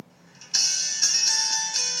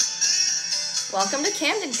Welcome to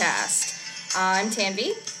Camden Cast. I'm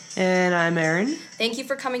Tanvi. And I'm Aaron. Thank you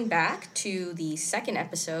for coming back to the second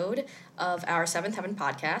episode of our Seventh Heaven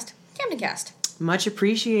podcast, Camden Cast. Much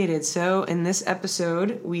appreciated. So in this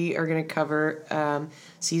episode, we are going to cover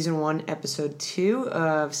Season 1, Episode 2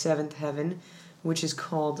 of Seventh Heaven, which is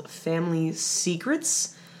called Family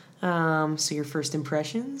Secrets. So your first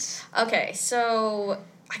impressions? Okay, so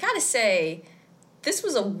I gotta say, this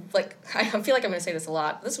was I feel like I'm gonna say this a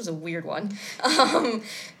lot. This was a weird one.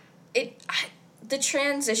 The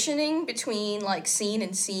transitioning between scene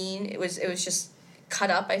and scene, it was just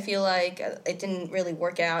cut up. I feel like it didn't really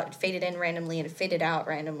work out. It faded in randomly and it faded out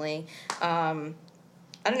randomly. I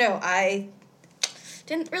don't know. I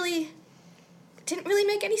didn't really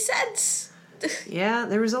make any sense. Yeah,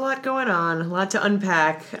 there was a lot going on, a lot to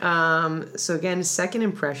unpack. So again, second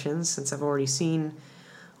impressions, since I've already seen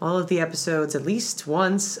all of the episodes at least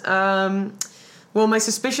once. Well, my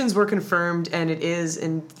suspicions were confirmed, and it is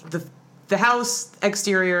in the house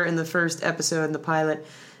exterior in the first episode in the pilot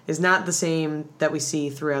is not the same that we see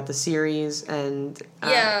throughout the series, and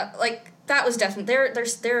that was definitely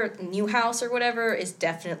their new house or whatever is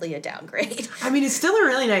definitely a downgrade. I mean, it's still a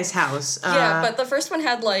really nice house. Yeah, but the first one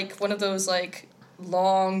had one of those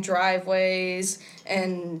long driveways,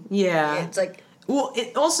 and it's well,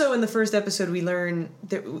 also in the first episode we learn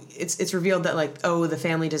that it's revealed that the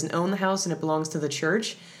family doesn't own the house and it belongs to the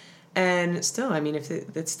church. And still, I mean,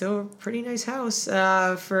 it's still a pretty nice house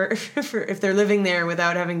for if they're living there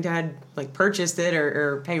without having to had purchased it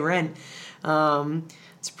or pay rent.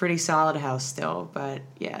 It's a pretty solid house still, but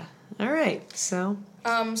yeah. All right, so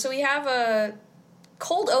we have a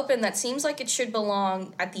cold open that seems like it should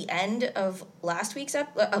belong at the end of last week's.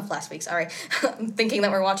 Sorry, I'm thinking that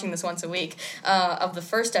we're watching this once a week of the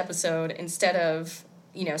first episode instead of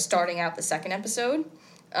starting out the second episode.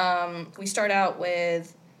 We start out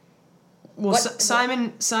with. Well,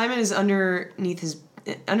 Simon is underneath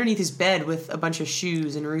his bed with a bunch of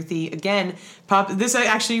shoes, and Ruthie again this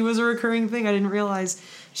actually was a recurring thing. I didn't realize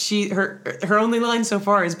her only line so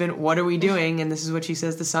far has been "What are we doing?" and this is what she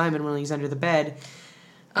says to Simon when he's under the bed.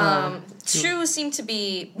 Shoes seem to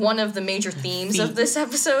be one of the major themes of this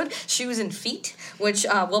episode. Shoes and feet, which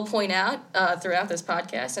we'll point out throughout this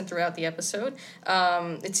podcast and throughout the episode.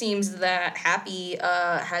 It seems that Happy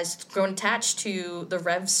has grown attached to the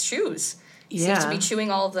Rev's shoes. He seems to be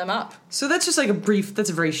chewing all of them up. So that's just that's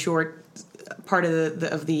a very short part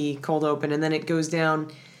of the cold open, and then it goes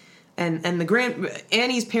down, and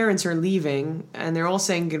Annie's parents are leaving, and they're all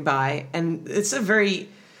saying goodbye, and it's a very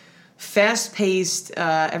fast-paced.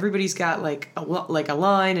 Everybody's got a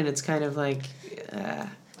line, and it's kind of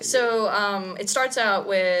So it starts out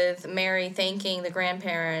with Mary thanking the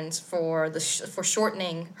grandparents for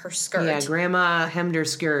shortening her skirt. Yeah, Grandma hemmed her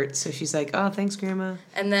skirt, so she's like, "Oh, thanks, Grandma."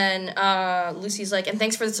 And then Lucy's like, "And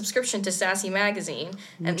thanks for the subscription to Sassy Magazine,"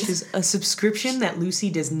 which is a subscription that Lucy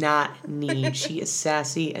does not need. She is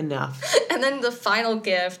sassy enough. And then the final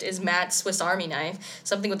gift is Matt's Swiss Army knife,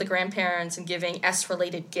 something with the grandparents and giving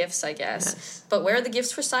S-related gifts, I guess. Yes. But where are the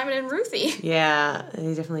gifts for Simon and Ruthie? Yeah,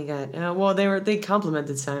 they definitely got. They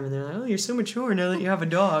complimented Simon. They're like, "Oh, you're so mature now that you have a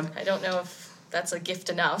dog." I don't know if that's a gift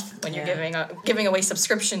enough when you're giving away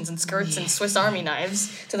subscriptions and skirts and Swiss Army knives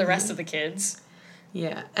to the rest of the kids.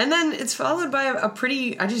 Yeah, and then it's followed by a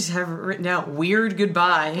pretty, I just have written out, weird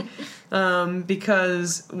goodbye,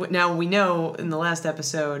 because now we know in the last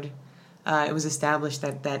episode it was established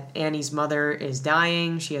that Annie's mother is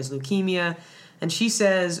dying, she has leukemia, and she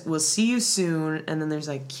says, "We'll see you soon," and then there's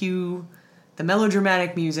cue the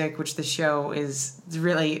melodramatic music, which the show is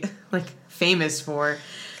really famous for,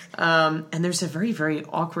 and there's a very, very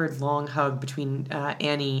awkward long hug between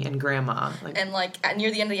Annie and Grandma. And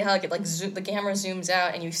near the end of the hug, the camera zooms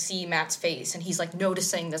out and you see Matt's face, and he's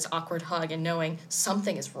noticing this awkward hug and knowing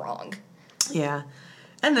something is wrong. Yeah.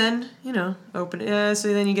 And then, open.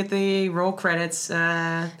 So then you get the roll credits.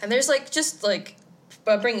 And there's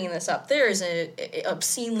bringing this up, there is an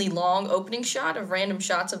obscenely long opening shot of random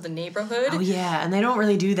shots of the neighborhood. Oh, yeah, and they don't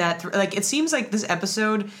really do that. It seems like this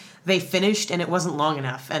episode, they finished and it wasn't long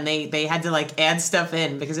enough, and they had to, add stuff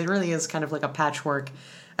in, because it really is kind of a patchwork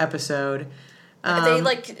episode. After,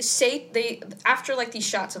 these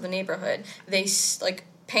shots of the neighborhood, they,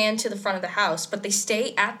 pan to the front of the house, but they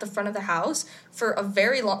stay at the front of the house for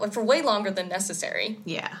for way longer than necessary.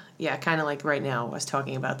 Yeah, kind of like right now I was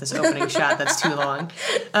talking about this opening shot that's too long.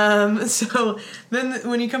 So then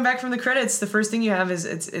when you come back from the credits, the first thing you have is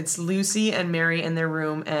it's Lucy and Mary in their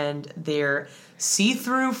room, and their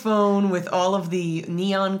see-through phone with all of the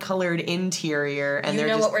neon-colored interior. And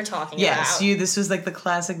what we're talking about. Yes, this was the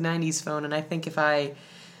classic 90s phone, and I think if I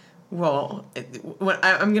Well,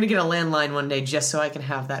 I'm going to get a landline one day just so I can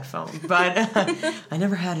have that phone. But I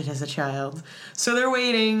never had it as a child. So they're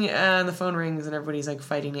waiting, and the phone rings, and everybody's, like,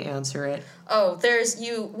 fighting to answer it. Oh,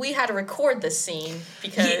 we had to record this scene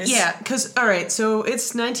because... Yeah, because, all right, so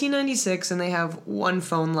it's 1996, and they have one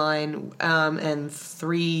phone line and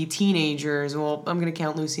 3 teenagers. Well, I'm going to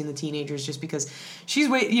count Lucy and the teenagers just because she's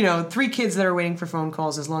 3 kids that are waiting for phone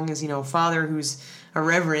calls, as long as, father who's a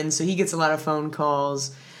reverend, so he gets a lot of phone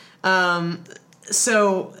calls.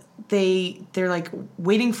 So they're like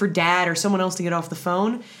waiting for dad or someone else to get off the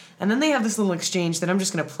phone, and then they have this little exchange that I'm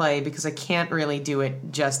just gonna play because I can't really do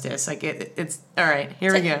it justice. Like it's all right.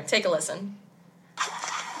 Here we go. Take a listen.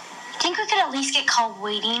 Think we could at least get call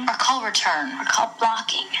waiting, or call return, or call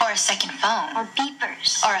blocking, or a second phone, or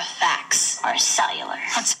beepers, or a fax, or a cellular.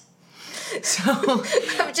 So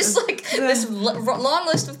just like this long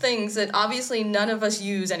list of things that obviously none of us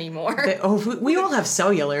use anymore. We all have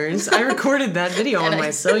cellulars. I recorded that video on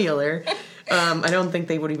my cellular. I don't think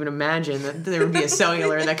they would even imagine that there would be a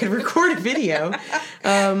cellular that could record a video.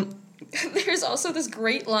 There's also this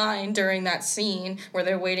great line during that scene where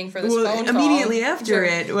they're waiting for this phone call. Immediately after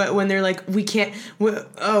it, when they're like, we can't,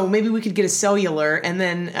 maybe we could get a cellular, and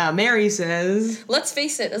then Mary says... Let's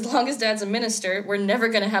face it, as long as Dad's a minister, we're never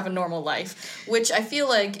going to have a normal life, which I feel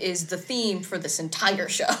like is the theme for this entire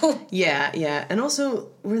show. Yeah, and also,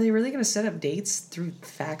 were they really going to set up dates through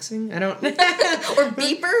faxing? I don't... Or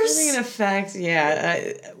beepers? Are they going to fax?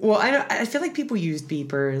 Yeah, I feel like people used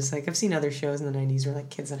beepers. Like, I've seen other shows in the 90s where, like,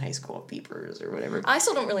 kids in high school beepers or whatever. I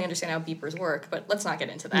still don't really understand how beepers work, but let's not get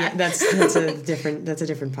into that. Yeah, that's a different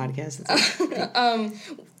podcast.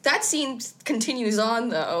 That scene continues on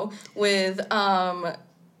though with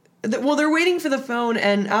they're waiting for the phone,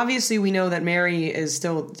 and obviously we know that Mary is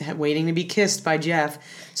still waiting to be kissed by Jeff.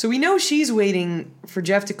 So we know she's waiting for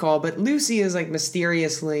Jeff to call, but Lucy is like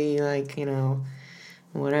mysteriously like,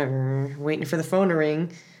 whatever, waiting for the phone to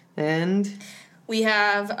ring. And we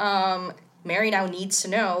have Mary now needs to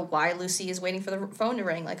know why Lucy is waiting for the phone to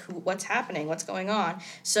ring, like what's happening, what's going on.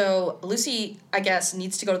 So Lucy, I guess,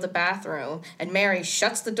 needs to go to the bathroom, and Mary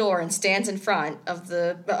shuts the door and stands in front of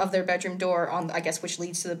their bedroom door which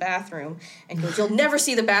leads to the bathroom, and goes, "You'll never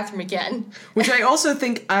see the bathroom again." Which I also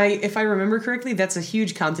think, if I remember correctly, that's a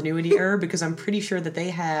huge continuity error, because I'm pretty sure that they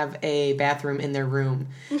have a bathroom in their room,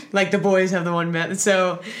 like the boys have the one bath.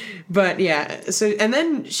 So, but yeah, and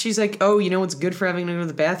then she's like, "Oh, you know what's good for having to go to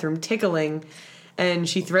the bathroom? Tickling." And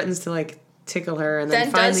she threatens to, like, tickle her. And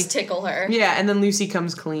then finally does tickle her. Yeah, and then Lucy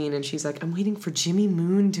comes clean, and she's like, I'm waiting for Jimmy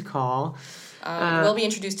Moon to call. We'll be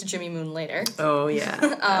introduced to Jimmy Moon later. Oh,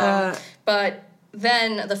 yeah. But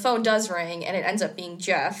then the phone does ring, and it ends up being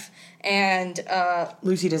Jeff. And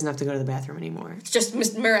Lucy doesn't have to go to the bathroom anymore. It's just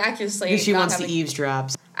miraculously... Because she wants to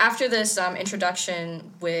eavesdrop. After this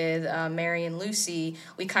introduction with Mary and Lucy,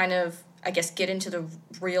 we kind of... I guess get into the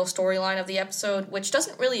real storyline of the episode, which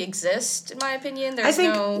doesn't really exist, in my opinion. I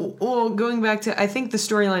think the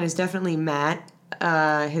storyline is definitely Matt,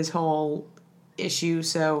 his whole issue.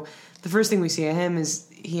 So the first thing we see of him is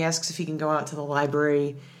he asks if he can go out to the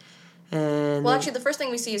library. And actually, the first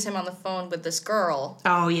thing we see is him on the phone with this girl.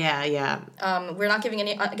 Oh, yeah. We're not giving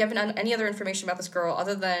any other information about this girl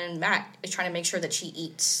other than Matt is trying to make sure that she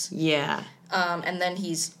eats. Yeah. And then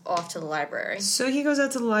he's off to the library. So he goes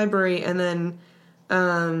out to the library, and then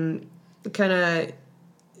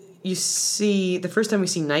you see, the first time we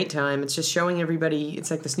see nighttime, it's just showing everybody,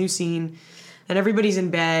 it's like this new scene, and everybody's in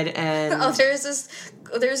bed, and... there's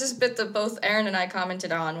this bit that both Aaron and I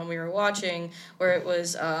commented on when we were watching, where it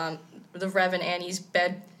was the Rev and Annie's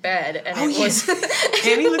bed, and was...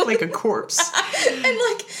 Annie looked like a corpse. And,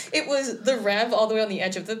 it was the Rev all the way on the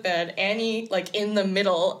edge of the bed, Annie, in the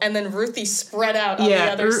middle, and then Ruthie spread out on the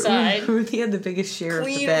other side. Ruthie had the biggest share of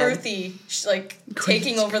the bed. Ruthie,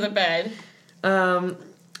 taking over the bed.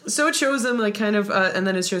 So it shows them, and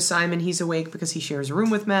then it shows Simon, he's awake because he shares a room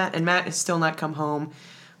with Matt, and Matt has still not come home.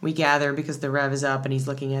 We gather because the Rev is up and he's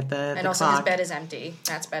looking at the and also clock. His bed is empty.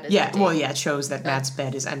 Matt's bed is empty. It shows that Matt's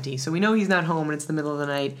bed is empty. So we know he's not home and it's the middle of the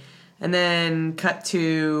night. And then cut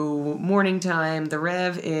to morning time. The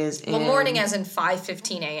Rev is in... Well, morning as in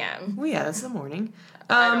 5:15 a.m. Well, yeah, that's the morning.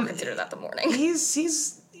 I don't consider that the morning.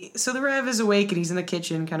 So the Rev is awake and he's in the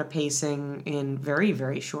kitchen kind of pacing in very,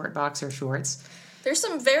 very short boxer shorts. There's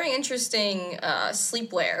some very interesting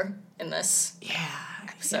sleepwear in this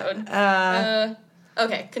episode.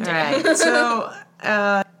 Okay, continue. All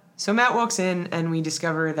right, so Matt walks in, and we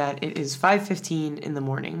discover that it is 5:15 in the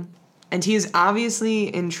morning. And he is obviously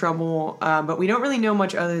in trouble, but we don't really know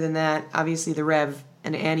much other than that. Obviously, the Rev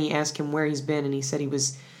and Annie ask him where he's been, and he said he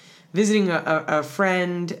was visiting a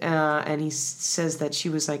friend, and he says that she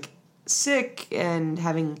was, sick and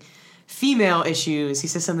having female issues. He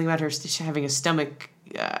says something about her having a stomach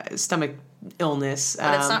illness.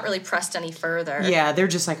 But it's not really pressed any further. Yeah, they're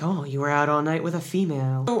just like, oh, you were out all night with a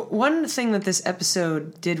female. So one thing that this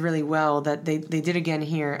episode did really well that they did again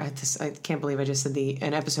here, I can't believe I just said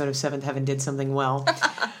an episode of Seventh Heaven did something well.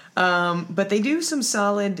 But they do some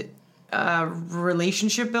solid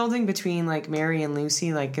relationship building between like Mary and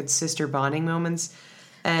Lucy, like good sister bonding moments.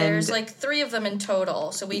 And there's like 3 of them in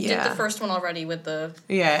total. So we did the first one already with the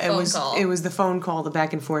phone call. It was the phone call, the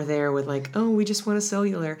back and forth there with like, oh, we just want a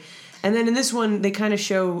cellular. And then in this one, they kind of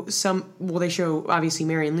show they show obviously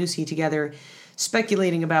Mary and Lucy together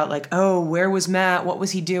speculating about like, oh, where was Matt? What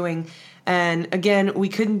was he doing? And again, we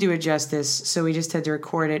couldn't do it justice, so we just had to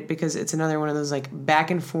record it because it's another one of those like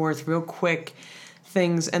back and forth, real quick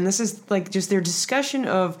things. And this is like just their discussion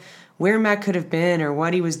of where Matt could have been or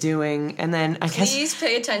what he was doing, and then Please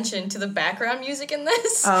pay attention to the background music in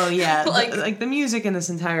this. Oh yeah, like the music in this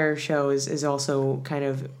entire show is also kind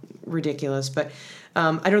of ridiculous, but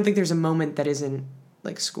I don't think there's a moment that isn't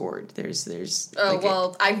like scored. There's. Oh like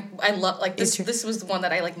well, I love like this. This was the one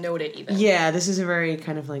that I like noted even. Yeah, this is a very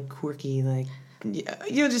kind of like quirky like. Yeah,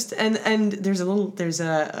 you know, just and there's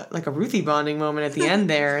a like a Ruthie bonding moment at the end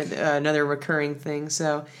there, another recurring thing.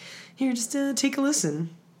 So here, just take a listen.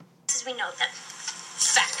 We know them.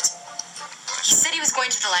 Fact. He said he was going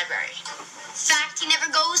to the library. Fact, he never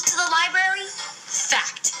goes to the library.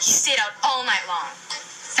 Fact, he stayed out all night long.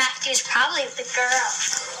 Fact, he was probably with the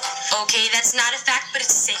girl. Okay, that's not a fact, but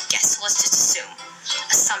it's a safe guess, so let's just assume.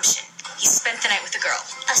 Assumption, he spent the night with the girl.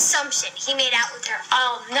 Assumption, he made out with her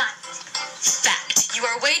all night. Fact, you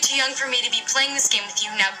are way too young for me to be playing this game with you.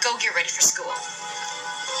 Now go get ready for school.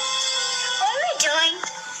 What am I doing?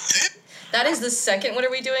 That is the second What Are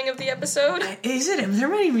We Doing of the episode. Is it? There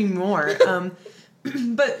might even be more.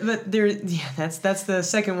 But there, yeah, that's the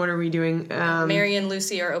second What Are We Doing? Mary and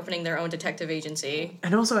Lucy are opening their own detective agency.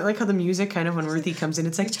 And also, I like how the music kind of when Ruthie comes in,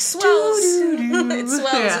 it's like swells. It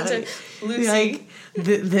swells into Lucy. Like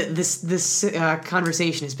this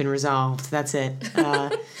conversation has been resolved. That's it.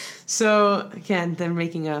 So again, they're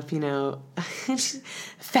making up. You know,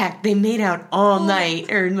 fact they made out all night,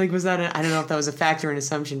 or like was that? I don't know if that was a fact or an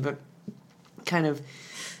assumption, but. Kind of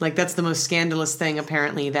like that's the most scandalous thing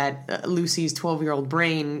apparently that Lucy's 12-year-old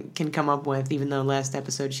brain can come up with, even though last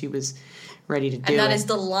episode she was ready to do and that is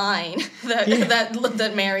the line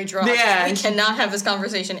that Mary draws. Yeah, we cannot have this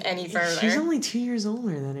conversation any further. She's only 2 years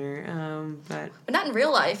older than her, but not in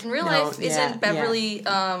real life. In real life, isn't Beverly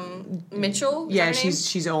Mitchell? Yeah,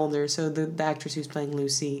 she's older. So the actress who's playing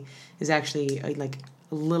Lucy is actually like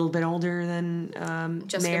a little bit older than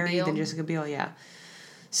Mary than Jessica Biel. Yeah,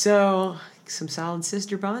 so. Some solid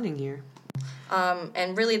sister bonding here.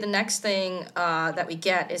 And really the next thing that we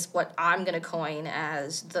get is what I'm going to coin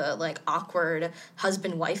as the like awkward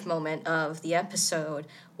husband-wife moment of the episode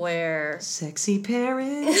where... Sexy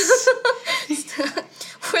parents.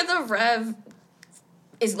 Where the Rev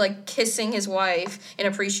is like kissing his wife in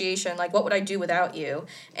appreciation, like, what would I do without you?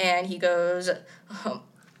 And he goes,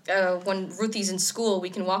 when Ruthie's in school, we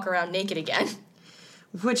can walk around naked again.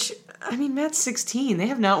 Which, I mean, Matt's 16. They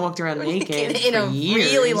have not walked around naked in a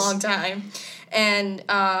years. Really long time. And,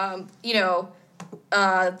 Annie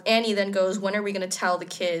then goes, when are we going to tell the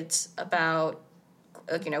kids about,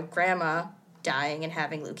 Grandma dying and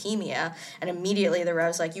having leukemia? And immediately the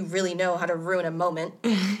Rev's like, you really know how to ruin a moment.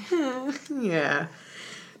 Yeah.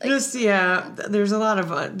 There's a lot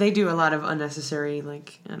of, they do a lot of unnecessary,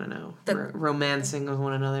 romancing of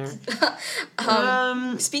one another.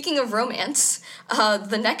 Speaking of romance,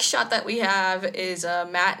 the next shot that we have is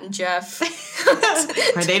Matt and Jeff.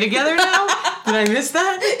 Are they together now? Did I miss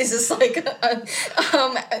that? Is this like at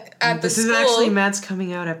the This school, is actually Matt's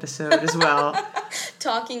coming out episode as well.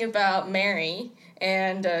 talking about Mary,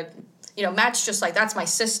 and Matt's just like, that's my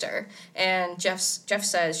sister, and Jeff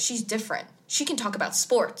says she's different. She can talk about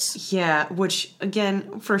sports. Yeah, which,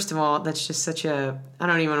 again, first of all, that's just such a... I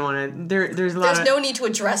don't even want to... There's no need to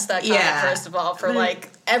address that comment, first of all, for,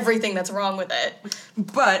 everything that's wrong with it.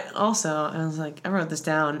 But, also, I was like, I wrote this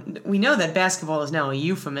down. We know that basketball is now a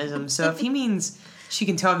euphemism, so if he means she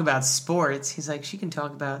can talk about sports, he's like, she can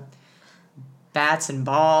talk about bats and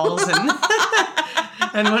balls and...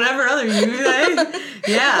 and whatever other we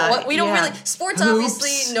don't really... Sports Hoops.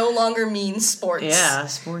 Obviously no longer means sports. Yeah,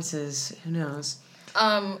 sports is... Who knows?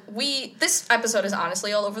 This episode is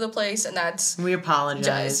honestly all over the place, and that's... We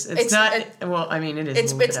apologize. It's not... it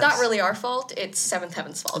is. It's not really our fault. It's Seventh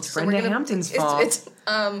Heaven's fault. It's Brenda Hampton's fault. It's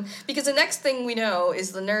because the next thing we know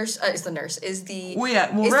is the Rev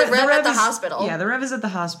at the hospital. Yeah, the Rev is at the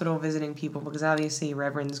hospital visiting people, because obviously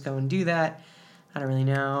Reverends go and do that. I don't really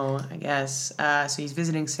know, I guess. So he's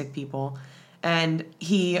visiting sick people. And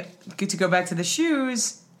to go back to the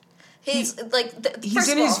shoes... He's he's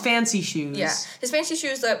in his fancy shoes. Yeah, his fancy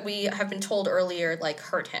shoes that we have been told earlier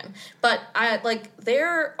hurt him. But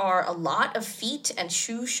there are a lot of feet and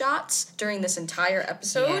shoe shots during this entire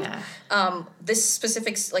episode. Yeah. This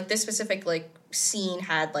specific scene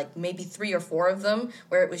had maybe 3 or 4 of them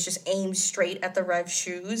where it was just aimed straight at the Rev's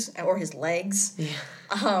shoes or his legs.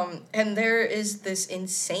 Yeah. And there is this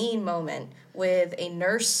insane moment with a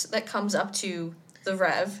nurse that comes up to the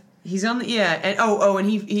Rev. He's on the and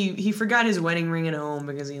he forgot his wedding ring at home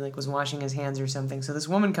because he was washing his hands or something. So this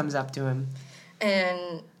woman comes up to him,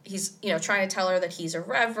 and he's trying to tell her that he's a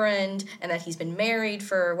reverend and that he's been married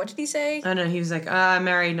for, what did he say? I know, he was like, I'm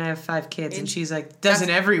married and I have 5 kids, and she's like,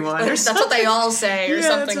 doesn't everyone? That's what they all say, or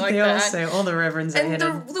something like that. They all say, all the reverends. And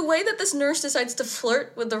the way that this nurse decides to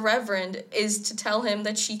flirt with the reverend is to tell him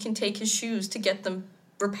that she can take his shoes to get them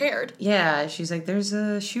repaired. Yeah, she's like, there's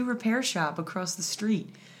a shoe repair shop across the street.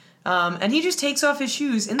 And he just takes off his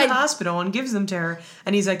shoes in the hospital and gives them to her.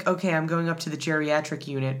 And he's like, okay, I'm going up to the geriatric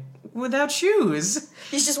unit without shoes.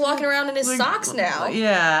 He's just walking around in his socks now.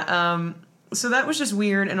 Yeah. So that was just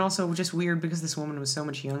weird. And also just weird because this woman was so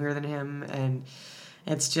much younger than him. And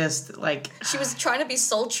it's just she was trying to be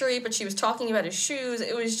sultry, but she was talking about his shoes.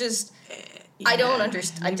 It was just... Yeah, I don't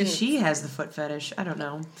understand. Maybe she has the foot fetish. I don't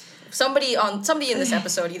know. Somebody in this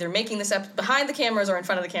episode, either making this behind the cameras or in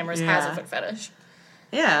front of the cameras, has a foot fetish.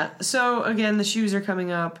 Yeah, so again, the shoes are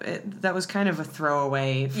coming up. That was kind of a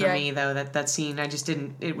throwaway for me, though, that scene. I just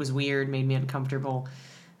didn't... It was weird, made me uncomfortable.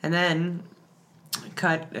 And then,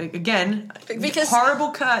 cut, again, because horrible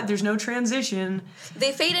cut, there's no transition.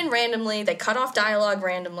 They fade in randomly, they cut off dialogue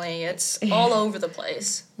randomly, it's all over the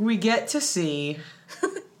place. We get to see...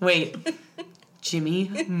 Wait... Jimmy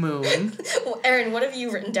Moon. Well, Erin, what have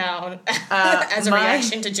you written down as a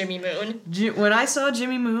reaction to Jimmy Moon? When I saw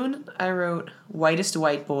Jimmy Moon, I wrote, whitest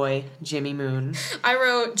white boy, Jimmy Moon. I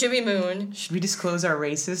wrote, Jimmy Moon. Should we disclose our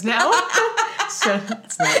races now?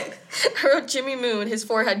 I wrote, Jimmy Moon, his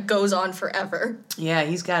forehead goes on forever. Yeah,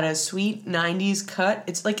 he's got a sweet 90s cut.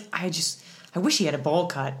 It's I wish he had a bowl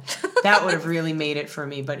cut. That would have really made it for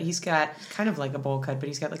me. But he's got kind of like a bowl cut, but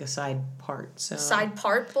he's got a side part. So side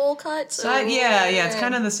part bowl cut? Yeah, it's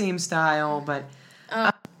kind of the same style, but...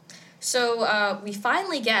 So we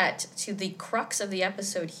finally get to the crux of the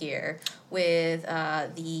episode here with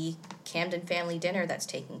the Camden family dinner that's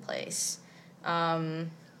taking place.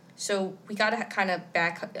 So we got to kind of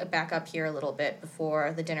back up here a little bit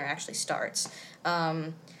before the dinner actually starts.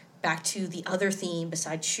 Back to the other theme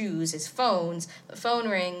besides shoes is phones. The phone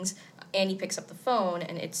rings. Annie picks up the phone,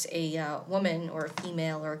 and it's a woman or a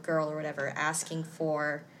female or a girl or whatever asking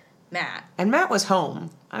for Matt. And Matt was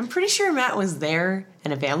home. I'm pretty sure Matt was there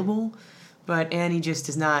and available, but Annie just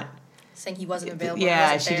does not... Saying he wasn't available.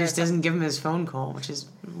 Yeah, she just doesn't give him his phone call, which is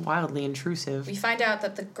wildly intrusive. We find out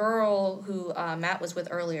that the girl who Matt was with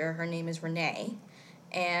earlier, her name is Renee,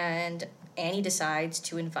 and Annie decides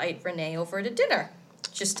to invite Renee over to dinner.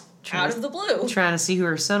 Just out of the blue. Trying to see who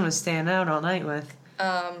her son was staying out all night with.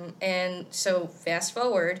 And so fast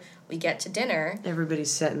forward, we get to dinner.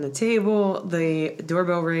 Everybody's setting the table. The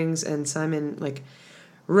doorbell rings, and Simon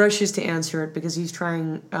rushes to answer it because he's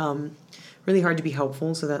trying really hard to be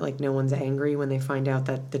helpful so that no one's angry when they find out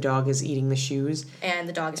that the dog is eating the shoes. And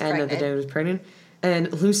the dog is pregnant. And that the dog is pregnant.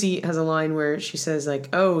 And Lucy has a line where she says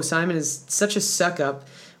 "Oh, Simon is such a suck up."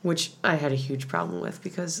 Which I had a huge problem with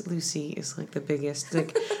because Lucy is the biggest,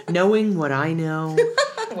 knowing what I know.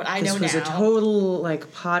 What I know now. This was a total,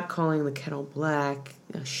 pot calling the kettle black.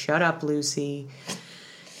 Shut up, Lucy.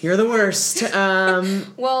 You're the worst.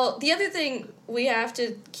 Well, the other thing we have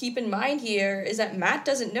to keep in mind here is that Matt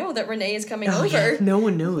doesn't know that Renee is coming over. Yeah. No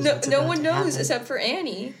one knows. No one knows except for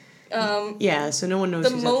Annie. So no one knows.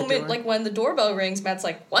 The moment, when the doorbell rings, Matt's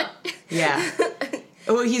like, "What?" Yeah.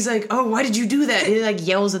 Oh, he's like, "Oh, why did you do that?" And he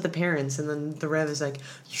yells at the parents, and then the Rev is like,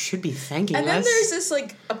 "You should be thanking us." And then there's this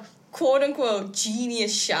a quote unquote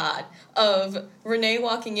genius shot of Renee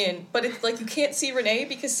walking in, but it's you can't see Renee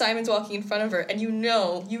because Simon's walking in front of her, and you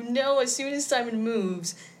know as soon as Simon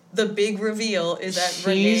moves, the big reveal is that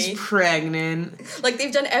Renee... She's pregnant.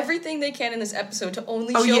 They've done everything they can in this episode to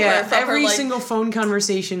only show her from every single phone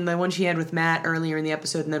conversation, the one she had with Matt earlier in the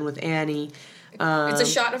episode, and then with Annie... it's a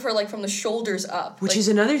shot of her, from the shoulders up. Which is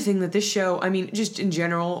another thing that this show, just in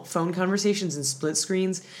general, phone conversations and split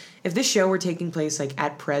screens, if this show were taking place,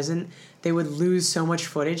 at present, they would lose so much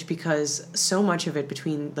footage because so much of it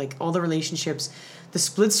between like all the relationships, the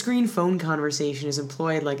split screen phone conversation is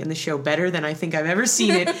employed like in the show better than I think I've ever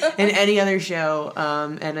seen it in any other show.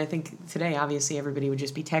 And I think today, obviously, everybody would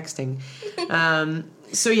just be texting.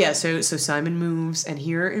 So Simon moves, and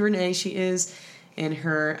here Renee, she is in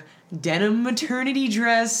her denim maternity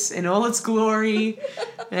dress in all its glory,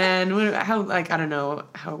 and I don't know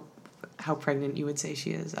how pregnant you would say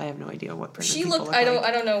she is. I have no idea what pregnant she people looked. look I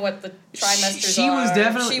like. don't know what the trimesters she are. was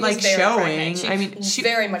definitely She was like very showing. pregnant. She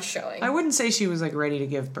very much showing. I wouldn't say she was like ready to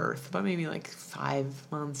give birth, but maybe like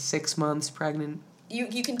 5 months, 6 months pregnant.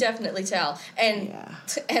 You can definitely tell, and Yeah.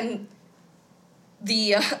 and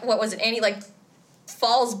the what was it? Annie like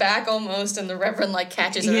falls back almost, and the Reverend like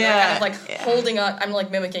catches her. Yeah. They're kind of like holding on. I'm like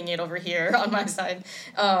mimicking it over here on my side,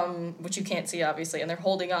 which you can't see obviously, and they're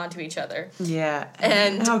holding on to each other. Yeah.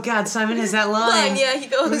 And oh God, Simon has that line. yeah, he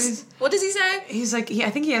goes. What does he say? He's like, I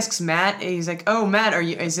think he asks Matt. He's like, "Oh, Matt, are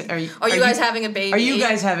you guys having a baby? Are you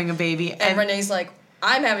guys having a baby?" And Renee's like,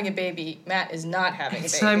 I'm having a baby. Matt is not having a baby.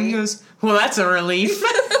 Simon goes, "Well, that's a relief."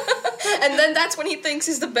 And then that's when he thinks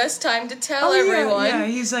is the best time to tell Oh, everyone. Yeah,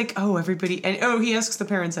 he's like, "Oh, everybody," and he asks the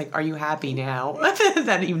parents like, "Are you happy now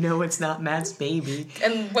that you know it's not Matt's baby?"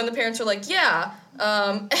 And when the parents are like, "Yeah,"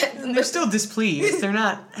 And they're still displeased. They're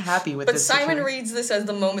not happy with but this. Simon situation. reads this as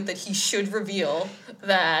the moment that he should reveal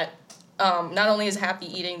that not only is Happy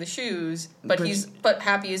eating the shoes, but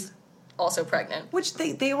Happy is also pregnant. Which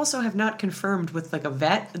they also have not confirmed with like a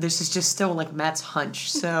vet. This is just still like Matt's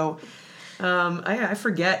hunch. So I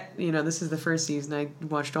forget, this is the first season. I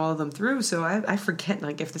watched all of them through, so I forget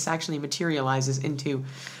like if this actually materializes into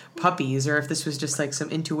puppies or if this was just like some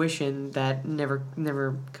intuition that never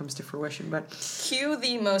comes to fruition. But Cue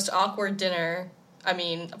the most awkward dinner. I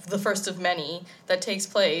mean, the first of many that takes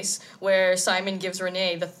place where Simon gives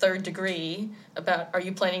Renee the 3rd degree about, are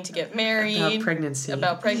you planning to get married? About pregnancy.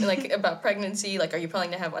 About pregnancy. Like, are you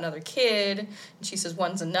planning to have another kid? And she says,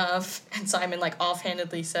 one's enough. And Simon, like,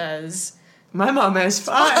 offhandedly says, my mom has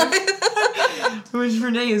 5. Which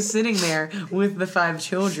Renee is sitting there with the 5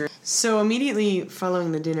 children. So immediately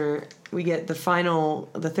following the dinner, we get the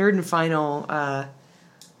 3rd and final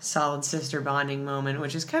solid sister bonding moment,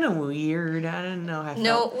 which is kind of weird. I don't know how I felt.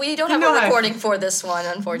 No, we don't have a recording for this one,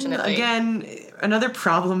 unfortunately. Again, another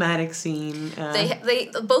problematic scene. They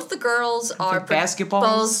both the girls are basketballs.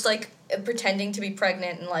 Both like pretending to be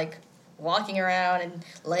pregnant and like walking around and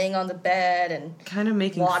laying on the bed and kind of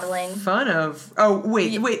making waddling. Fun of. Oh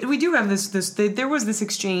wait, we do have this. There was this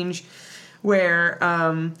exchange where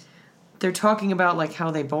they're talking about like how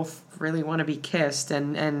they both really want to be kissed,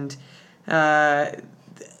 and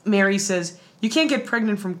Mary says, "You can't get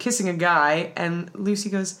pregnant from kissing a guy," and Lucy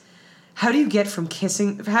goes, How do you get from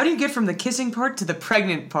the kissing part to the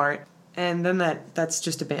pregnant part?" And then that's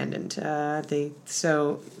just abandoned. After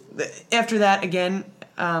that, again,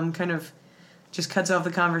 kind of just cuts off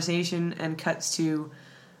the conversation and cuts to.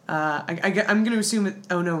 I'm going to assume that.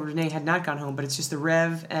 Oh no, Renee had not gone home, but it's just the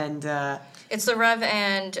Rev and. It's the Rev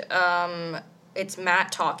and it's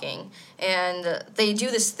Matt talking, and they do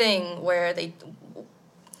this thing where they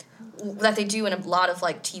do in a lot of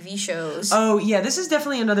like TV shows. Oh yeah, this is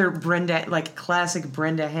definitely another Brenda, like classic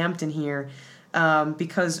Brenda Hampton here,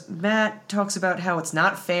 because Matt talks about how it's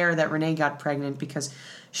not fair that Renee got pregnant because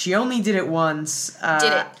she only did it once.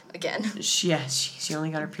 Did it again? She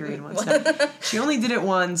only got her period once. No, she only did it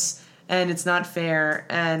once, and it's not fair.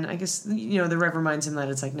 And I guess the Rev reminds him that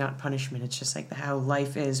it's like not punishment; it's just like how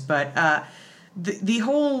life is. But the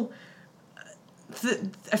whole.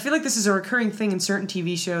 I feel like this is a recurring thing in certain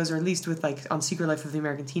TV shows, or at least with like on Secret Life of the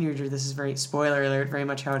American Teenager. This is very spoiler alert, very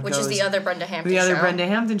much how it goes. Which is the other Brenda Hampton show. The other Brenda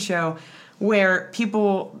Hampton show, where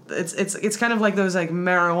people, it's kind of like those like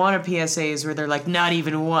marijuana PSAs where they're like not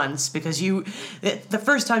even once because the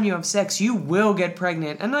first time you have sex you will get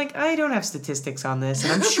pregnant, and like I don't have statistics on this,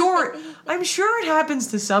 and I'm sure it happens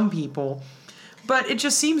to some people. But it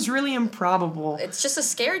just seems really improbable. It's just a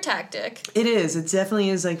scare tactic. It is. It definitely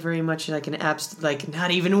is like very much like an like not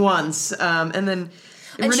even once. And then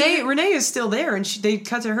Renee is still there, and they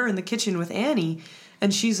cut to her in the kitchen with Annie,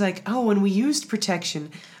 and she's like, "Oh, and we used protection.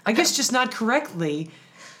 I guess just not correctly."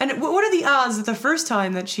 And what are the odds that the first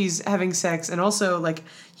time that she's having sex and also like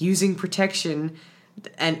using protection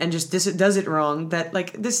and just does it wrong, that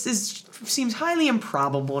like seems highly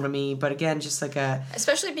improbable to me. But again, just like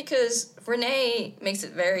especially because Renee makes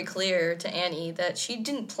it very clear to Annie that she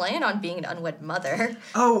didn't plan on being an unwed mother.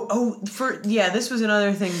 This was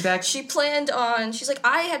another thing back. She's like,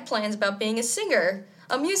 I had plans about being a singer,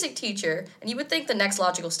 a music teacher, and you would think the next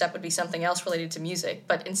logical step would be something else related to music,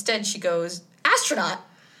 but instead she goes, astronaut.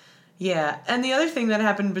 Yeah, and the other thing that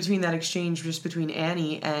happened between that exchange, just between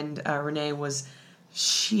Annie and Renee, was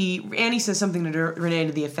Annie says something to Renee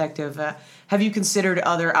to the effect of, have you considered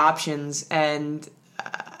other options? And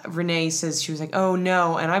Renee says, she was like, oh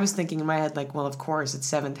no. And I was thinking in my head, like, well, of course, it's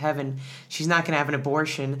seventh heaven. She's not going to have an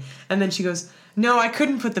abortion. And then she goes, no, I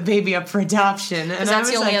couldn't put the baby up for adoption. And that's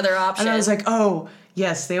the only other option. And I was like, oh,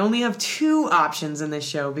 yes, they only have two options in this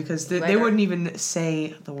show because they wouldn't even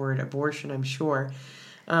say the word abortion, I'm sure.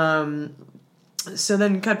 So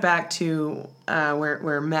then cut back to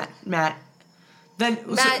where Matt and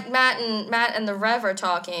the Rev are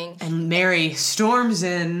talking, and Mary storms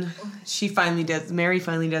in. Mary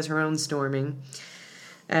finally does her own storming,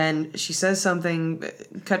 and she says something.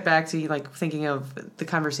 Cut back to like thinking of the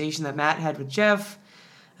conversation that Matt had with Jeff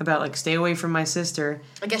about like stay away from my sister.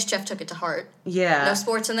 I guess Jeff took it to heart. Yeah, no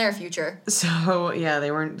sports in their future. So yeah, they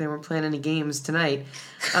weren't playing any games tonight.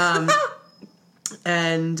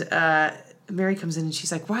 And Mary comes in and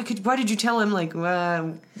she's like, why did you tell him like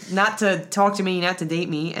not to talk to me, not to date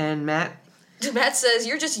me? And Matt says,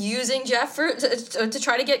 you're just using Jeff to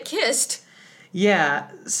try to get kissed. Yeah.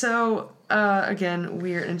 So again,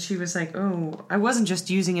 weird. And she was like, oh, I wasn't just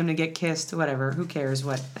using him to get kissed. Whatever. Who cares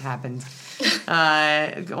what happened?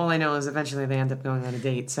 All I know is eventually they end up going on a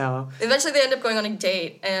date. So eventually they end up going on a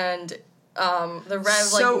date, and the Rev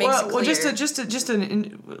makes it clear.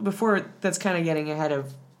 Well, before that's kind of getting ahead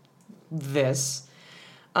of this,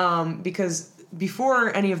 because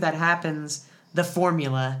before any of that happens, the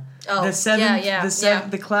formula,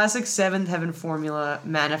 the classic seventh heaven formula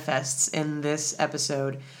manifests in this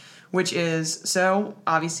episode, which is, so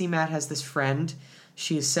obviously Matt has this friend.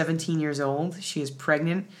 She is 17 years old. She is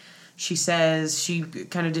pregnant. She says, she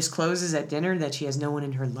kind of discloses at dinner that she has no one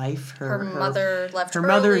in her life. Her mother left her early.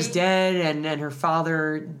 Mother is dead, and her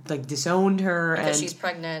father like disowned her because she's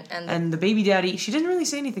pregnant, and the baby daddy. She didn't really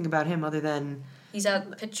say anything about him other than he's out of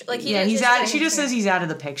the picture. Like he's out. She just says he's out of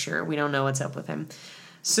the picture. We don't know what's up with him.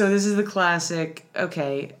 So this is the classic.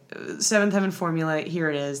 Okay, seventh heaven formula. Here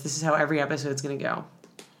it is. This is how every episode's going to go.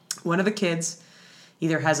 One of the kids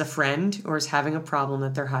either has a friend or is having a problem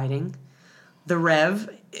that they're hiding. The Rev,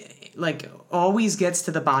 like, always gets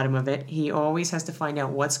to the bottom of it. He always has to find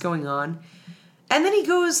out what's going on. And then he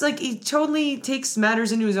goes, like, he totally takes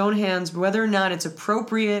matters into his own hands, whether or not it's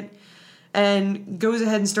appropriate, and goes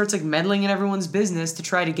ahead and starts, like, meddling in everyone's business to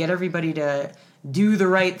try to get everybody to do the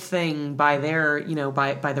right thing by their,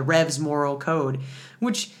 by the Rev's moral code,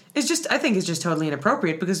 which is just, I think is just totally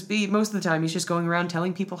inappropriate because most of the time he's just going around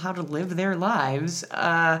telling people how to live their lives.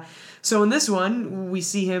 So in this one, we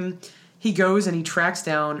see him... He goes and he tracks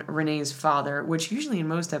down Renee's father, which usually in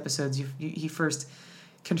most episodes he first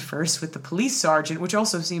confers with the police sergeant, which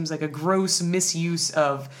also seems like a gross misuse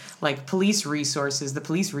of like police resources. The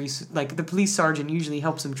police sergeant usually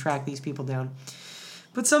helps him track these people down,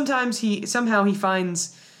 but sometimes he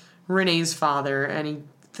finds Renee's father and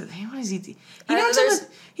what is he?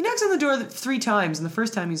 He knocks on the door 3 times, and the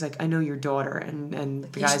first time he's like, "I know your daughter," and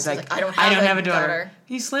the guy's like, "I don't have a daughter."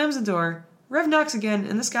 He slams the door. Rev knocks again,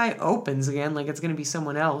 and this guy opens again like it's going to be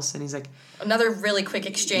someone else. And he's like... Another really quick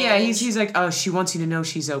exchange. Yeah, he's like, oh, she wants you to know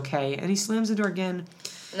she's okay. And he slams the door again.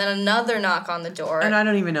 And then another knock on the door. And I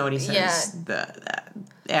don't even know what he says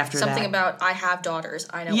after Something that. about, I have daughters.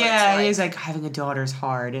 I know what it's like. Yeah, he's like, having a daughter's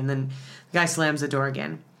hard. And then the guy slams the door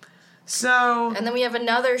again. So... And then we have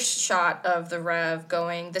another shot of the Rev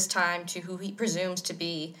going, this time to who he presumes to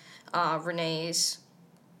be Renee's...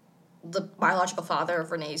 the biological father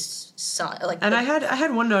of Renee's son. I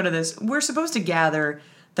had one note of this. We're supposed to gather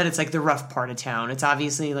that it's like the rough part of town. It's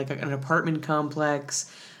obviously like an apartment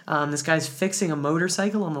complex. This guy's fixing a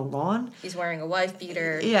motorcycle on the lawn. He's wearing a wife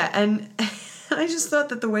beater. Yeah, and I just thought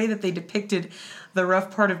that the way that they depicted the rough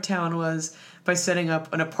part of town was by setting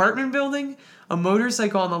up an apartment building, a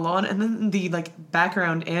motorcycle on the lawn, and then the like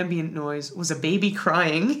background ambient noise was a baby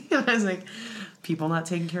crying. And I was like, people not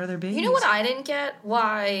taking care of their babies. You know what I didn't get?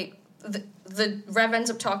 Why... The Rev ends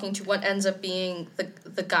up talking to what ends up being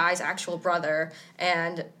the guy's actual brother,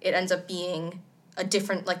 and it ends up being a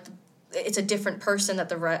different, like, it's a different person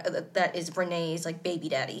that is Renee's, like, baby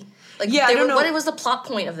daddy. Like, yeah, I don't know. What was the plot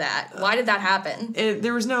point of that? Why did that happen?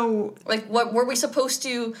 There was no... Like, what were we supposed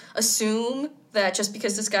to assume that just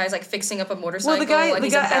because this guy's, like, fixing up a motorcycle,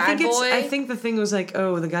 he's a bad boy? I think the thing was, like,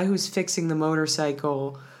 the guy who's fixing the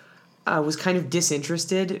motorcycle... was kind of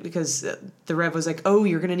disinterested because the Rev was like, oh,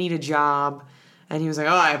 you're going to need a job. And he was like,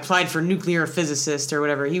 oh, I applied for nuclear physicist or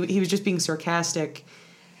whatever. He was just being sarcastic.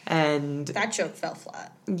 And that joke fell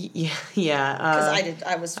flat. Yeah. Because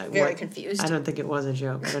I was very confused. I don't think it was a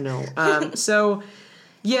joke. I don't know. So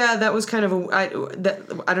Yeah, that was kind of I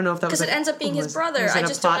don't know if that was because it ends up being his brother. I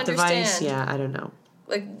just don't understand. Device? Yeah, I don't know.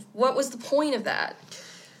 Like, what was the point of that?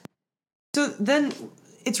 So then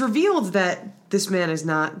it's revealed that this man is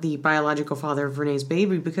not the biological father of Renee's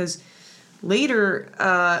baby because later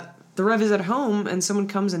the Rev is at home and someone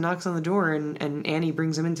comes and knocks on the door and Annie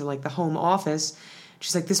brings him into like the home office.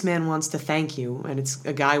 She's like, this man wants to thank you, and it's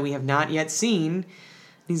a guy we have not yet seen. And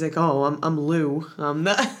he's like, oh, I'm Lou. I'm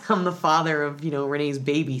the father of, Renee's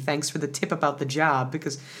baby. Thanks for the tip about the job,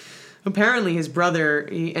 because apparently his brother,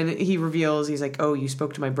 he reveals, he's like, oh, you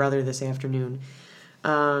spoke to my brother this afternoon.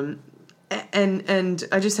 And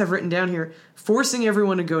I just have written down here, forcing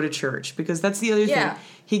everyone to go to church, because that's the other thing.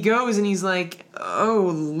 He goes and he's like,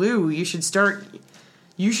 oh, Lou, you should start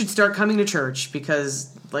coming to church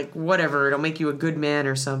because, like, whatever, it'll make you a good man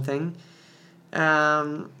or something.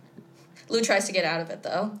 Lou tries to get out of it,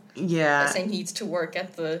 though. Yeah. By saying he needs to work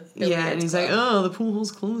at the billiards and he's club. like, oh, the pool hall's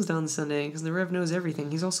closed on Sunday because the Rev knows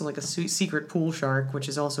everything. He's also, like, a secret pool shark, which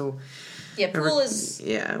is also... Yeah, pool is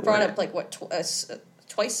brought up, like,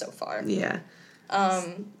 twice so far. Yeah.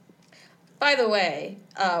 By the way,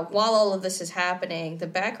 while all of this is happening, the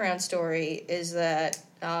background story is that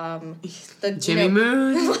the Jimmy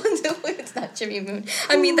Moon. It's not Jimmy Moon.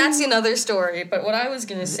 I mean, that's another story. But what I was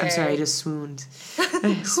gonna say, I'm sorry, I just swooned.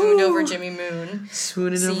 Swooned over Jimmy Moon.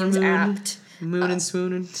 Swooning over Moon. Seems apt. Moon and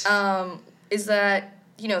swooning. Is that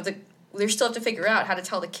they still have to figure out how to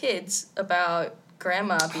tell the kids about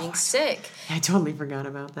Grandma being sick. I totally forgot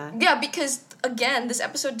about that. Yeah, because again, this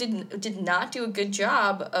episode did not do a good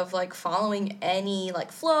job of like following any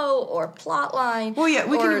like flow or plot line. Well, yeah,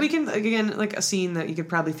 we can again, like a scene that you could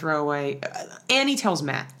probably throw away. Annie tells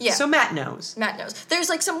Matt. Yeah. So Matt knows. There's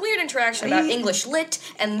like some weird interaction about English lit,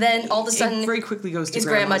 and then all of a sudden it very quickly goes to is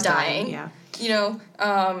Grandma dying. Yeah.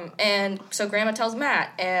 And so Grandma tells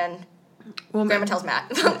Matt, and Grandma tells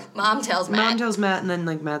Matt. Mom tells Matt. Mom tells Matt, and then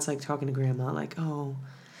like Matt's like talking to Grandma, like, oh.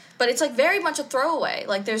 But it's like very much a throwaway.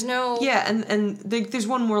 Like there's no. Yeah, and there's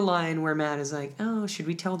one more line where Matt is like, oh, should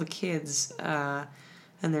we tell the kids? And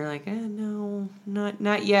they're like, no,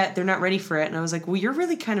 not yet. They're not ready for it. And I was like, well, you're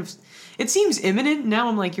really kind of. It seems imminent. Now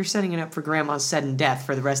I'm like, you're setting it up for Grandma's sudden death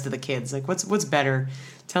for the rest of the kids. Like, what's better,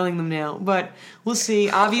 telling them now? But we'll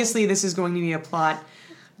see. Obviously, this is going to be a plot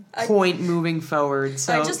point moving forward.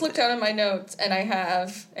 So I just looked down at my notes, and I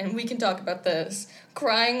have, and we can talk about this,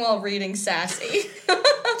 crying while reading Sassy.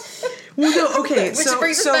 Well, no, okay. Which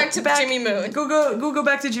brings us back to Jimmy Moon. Go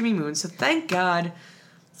back to Jimmy Moon. So thank God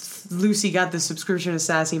Lucy got the subscription to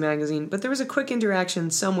Sassy magazine. But there was a quick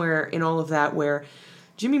interaction somewhere in all of that where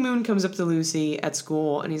Jimmy Moon comes up to Lucy at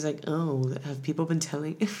school and he's like, "Oh, have people been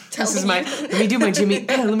telling?" Let me do my Jimmy.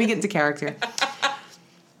 Let me get into character.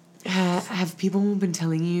 Have people been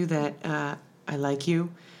telling you that I like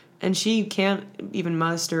you? And she can't even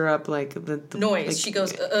muster up like the noise. Like, she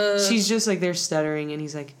goes. She's just like there stuttering, and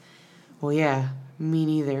he's like, "Well, yeah, me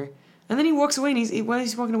neither." And then he walks away, and while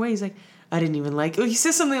he's walking away, he's like, "I didn't even like." He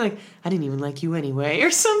says something like, "I didn't even like you anyway,"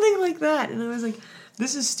 or something like that. And I was like,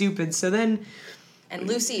 "This is stupid." So then, and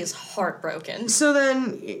Lucy is heartbroken. So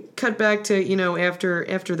then, cut back to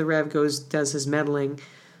after the Rev does his meddling.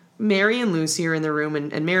 Mary and Lucy are in the room,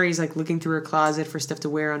 and Mary's like looking through her closet for stuff to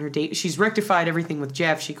wear on her date. She's rectified everything with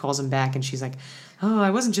Jeff. She calls him back, and she's like, "Oh,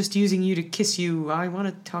 I wasn't just using you to kiss you. I want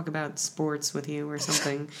to talk about sports with you or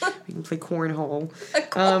something. We can play cornhole."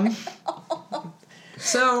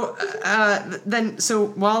 So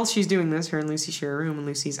while she's doing this, her and Lucy share a room, and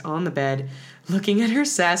Lucy's on the bed looking at her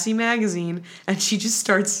Sassy magazine, and she just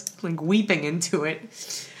starts like weeping into it,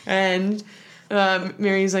 and.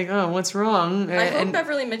 Mary's like, "Oh, what's wrong?" I hope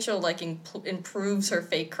Beverly Mitchell improves her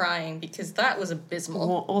fake crying, because that was abysmal.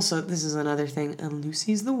 Well, also, this is another thing.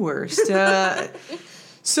 Lucy's the worst.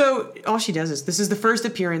 So all she does is, this is the first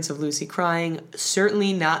appearance of Lucy crying.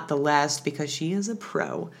 Certainly not the last, because she is a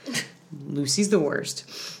pro. Lucy's the worst.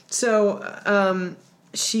 So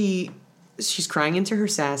she's crying into her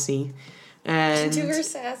Sassy, and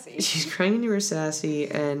she's crying into her Sassy,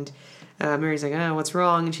 and. Mary's like, "Oh, what's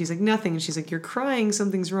wrong?" And she's like, "Nothing." And she's like, "You're crying,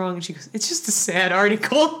 something's wrong." And she goes, "It's just a sad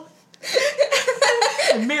article."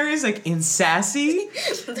 And Mary's like, "In Sassy?"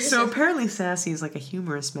 So apparently Sassy is like a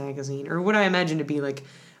humorous magazine, or what I imagine to be like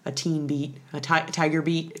a teen beat, a Tiger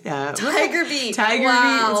Beat. Tiger Beat. Tiger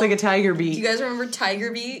Beat. It's like a Tiger Beat. Do you guys remember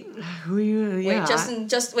Tiger Beat? Yeah.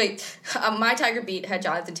 Wait, my Tiger Beat had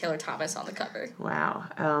Jonathan Taylor Thomas on the cover.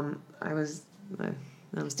 Wow.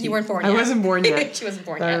 You weren't born yet. I wasn't born yet. She wasn't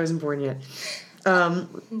born yet. I wasn't born yet.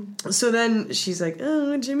 So then she's like,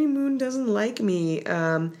 "Oh, Jimmy Moon doesn't like me."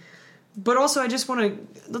 But also I just want to...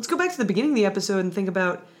 Let's go back to the beginning of the episode and think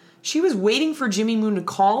about she was waiting for Jimmy Moon to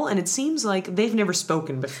call, and it seems like they've never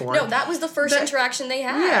spoken before. No, that was the first interaction they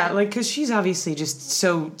had. Yeah, like, because she's obviously just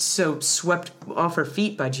so swept off her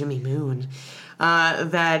feet by Jimmy Moon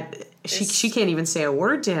that she can't even say a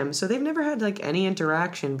word to him. So they've never had, like, any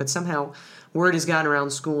interaction, but somehow word has gotten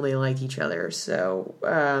around school they like each other. So,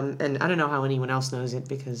 and I don't know how anyone else knows it,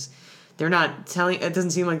 because they're not telling, it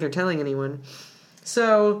doesn't seem like they're telling anyone.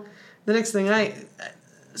 So, the next thing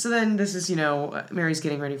so then this is, Mary's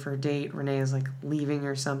getting ready for a date. Renee is, like, leaving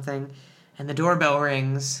or something. And the doorbell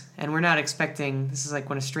rings. And we're not expecting, this is like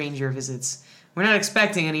when a stranger visits. We're not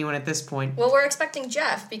expecting anyone at this point. Well, we're expecting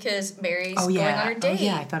Jeff because Mary's going on her date. Oh,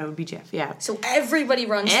 yeah, I thought it would be Jeff, yeah. So everybody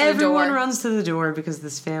runs to the door. Everyone runs to the door because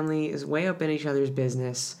this family is way up in each other's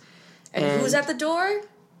business. And who's at the door?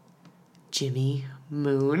 Jimmy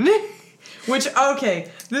Moon. Which, okay,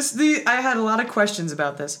 I had a lot of questions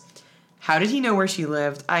about this. How did he know where she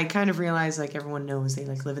lived? I kind of realized, like, everyone knows they,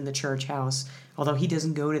 like, live in the church house, although he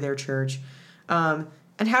doesn't go to their church. And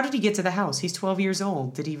how did he get to the house? He's 12 years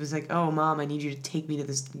old. He was like, oh, Mom, I need you to take me to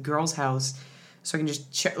this girl's house so I can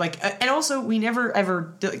just check. Like, and also, we never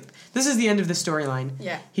ever, this is the end of the storyline.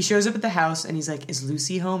 Yeah. He shows up at the house, and he's like, is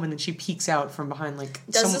Lucy home? And then she peeks out from behind, like,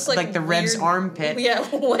 the weird, Rev's armpit. Yeah,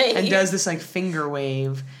 wave. And does this, like, finger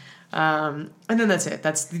wave. And then that's it.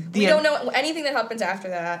 That's the We end. don't know anything that happens after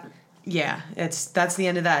that. Yeah, that's the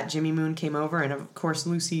end of that. Jimmy Moon came over, and of course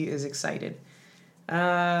Lucy is excited.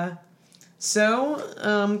 Cut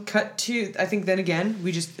to, I think then again,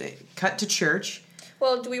 we just cut to church.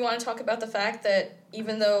 Well, do we want to talk about the fact that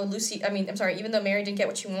even though Mary didn't get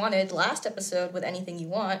what she wanted last episode with Anything You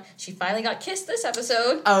Want, she finally got kissed this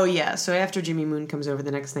episode. Oh, yeah, so after Jimmy Moon comes over, the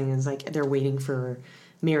next thing is, like, they're waiting for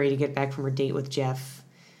Mary to get back from her date with Jeff.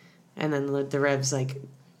 And then the Rev's, like,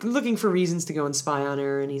 looking for reasons to go and spy on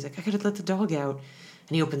her, and he's like, I gotta let the dog out.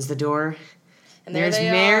 And he opens the door. And there's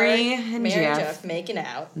Mary and Jeff making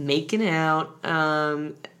out.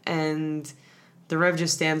 And the Rev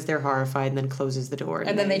just stands there horrified and then closes the door.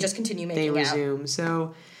 And then they just continue making out. They resume.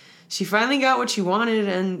 So she finally got what she wanted,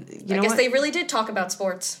 and I guess they really did talk about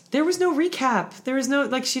sports. There was no recap. There was no,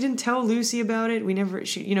 like, she didn't tell Lucy about it.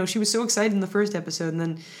 She was so excited in the first episode, and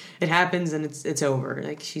then it happens and it's over.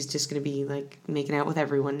 Like, she's just gonna be, like, making out with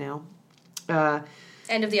everyone now.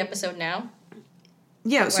 End of the episode now.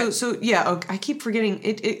 Yeah, so yeah, I keep forgetting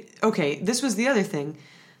it. Okay, this was the other thing.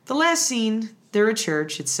 The last scene, they're at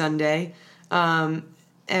church, it's Sunday, and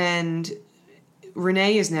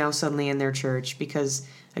Renee is now suddenly in their church because,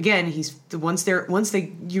 again, once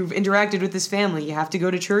you've interacted with this family, you have to go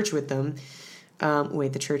to church with them.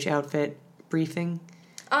 The church outfit briefing.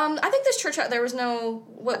 I think this church, there was no,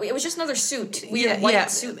 it was just another suit. White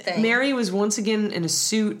suit thing. Mary was once again in a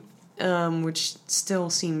suit, which still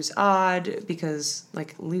seems odd because,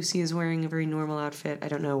 like, Lucy is wearing a very normal outfit. I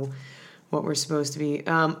don't know what we're supposed to be.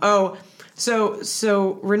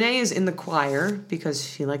 So Renee is in the choir because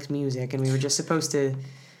she likes music, and we were just supposed to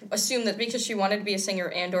assume that because she wanted to be a singer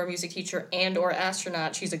and or music teacher and or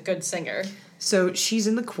astronaut, she's a good singer. So she's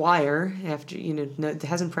in the choir after,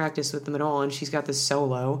 hasn't practiced with them at all, and she's got this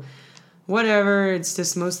solo. Whatever, it's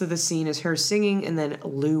just most of the scene is her singing, and then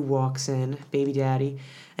Lou walks in, baby daddy.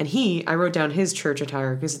 And I wrote down his church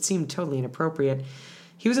attire because it seemed totally inappropriate.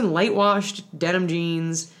 He was in light-washed denim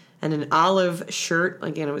jeans and an olive shirt.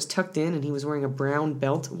 Again, it was tucked in, and he was wearing a brown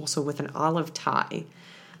belt, also with an olive tie.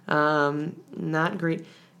 Not great.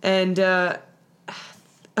 And,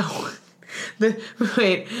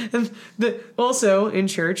 also in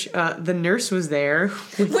church, the nurse was there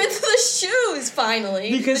with the shoes.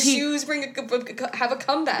 Finally, because the shoes have a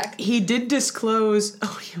comeback. He did disclose.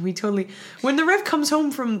 Oh yeah, when the Rev comes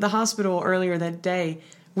home from the hospital earlier that day,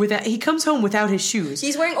 he comes home without his shoes.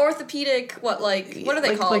 He's wearing orthopedic. What are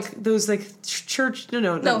they called? Like those church.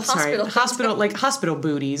 No, hospital. Hospital, like hospital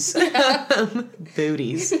booties.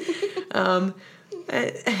 Booties.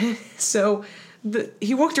 So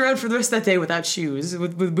he walked around for the rest of that day without shoes,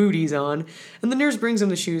 with booties on, and the nurse brings him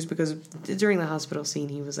the shoes because during the hospital scene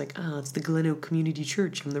he was like, it's the Glen Oak Community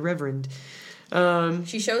Church, I'm the Reverend.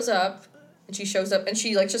 She shows up, and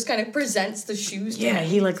she like just kind of presents the shoes to him.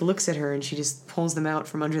 He like looks at her and she just pulls them out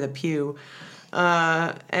from under the pew.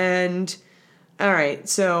 And all right,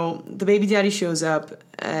 so the baby daddy shows up,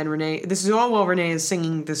 and Renee. This is all while Renee is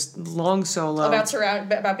singing this long solo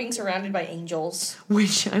about being surrounded by angels.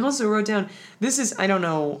 Which I also wrote down. This is, I don't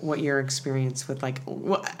know what your experience with, like,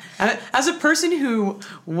 as a person who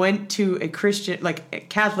went to a Christian, like a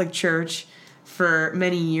Catholic church for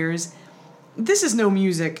many years. This is no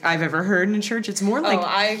music I've ever heard in a church. It's more like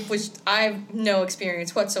I have no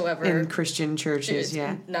experience whatsoever in Christian churches.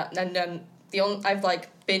 Yeah, none. I've like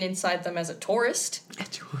been inside them as a tourist.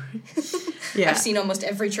 Yeah. I've seen almost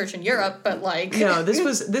every church in Europe, but like No,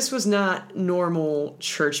 this was not normal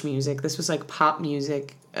church music. This was like pop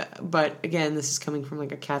music. But again, this is coming from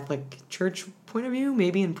like a Catholic church point of view.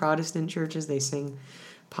 Maybe in Protestant churches they sing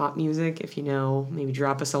pop music. If you know, maybe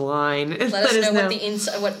drop us a line. Let us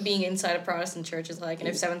know what being inside a Protestant church is like, and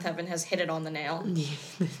if Seventh Heaven has hit it on the nail.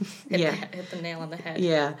 Hit the nail on the head.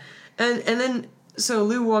 Yeah, and then so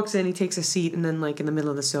Lou walks in, he takes a seat, and then like in the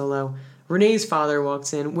middle of the solo, Renee's father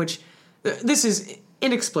walks in, which this is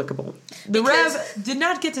inexplicable. The Rev did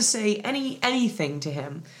not get to say anything to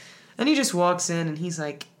him. And he just walks in and he's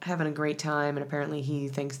like having a great time, and apparently he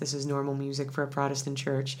thinks this is normal music for a Protestant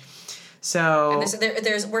church. So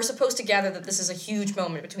and we're supposed to gather that this is a huge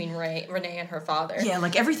moment between Renee and her father. Yeah,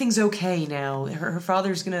 like everything's okay now. Her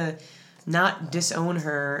father's gonna not disown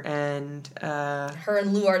her, and her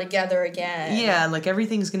and Lou are together again. Yeah, like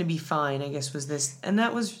everything's gonna be fine, I guess was this, and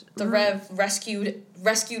that was the Rev rescued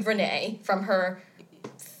Renee from her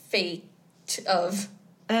fate of.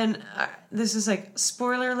 And this is like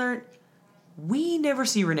spoiler alert. We never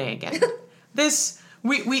see Renee again. This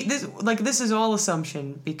is all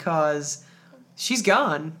assumption because she's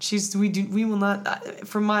gone. We will not.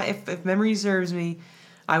 If memory serves me,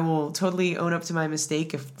 I will totally own up to my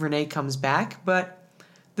mistake if Renee comes back. But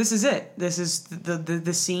this is it. This is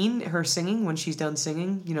the scene. Her singing when she's done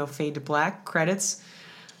singing. Fade to black credits.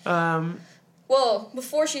 Well,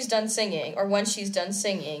 before she's done singing, or when she's done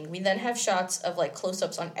singing, we then have shots of, like,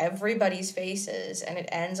 close-ups on everybody's faces, and it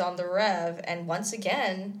ends on the Rev, and once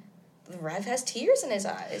again, the Rev has tears in his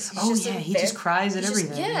eyes. He just cries at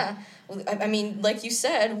everything. Yeah. I mean, like you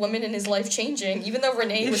said, women in his life changing, even though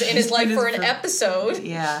Renee was in his life for an episode.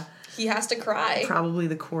 Yeah. He has to cry. Probably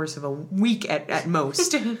the course of a week at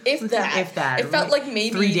most. If that. It felt like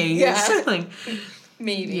maybe 3 days. Yeah.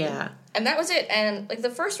 Maybe. Yeah. And that was it. And like the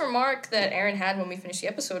first remark that Aaron had when we finished the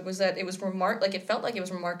episode was that it was it felt like it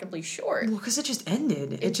was remarkably short. Well, because it just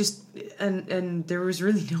ended. It just and there was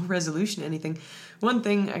really no resolution to anything. One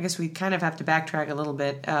thing, I guess we kind of have to backtrack a little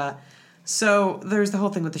bit. So there's the whole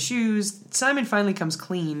thing with the shoes. Simon finally comes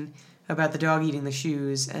clean about the dog eating the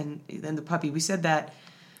shoes and the puppy. We said that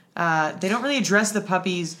they don't really address the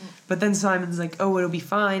puppies, but then Simon's like, "Oh, it'll be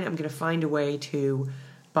fine. I'm gonna find a way to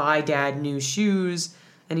buy Dad new shoes."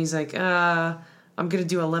 And he's like, I'm going to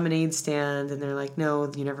do a lemonade stand. And they're like, no,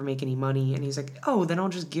 you never make any money. And he's like, oh, then I'll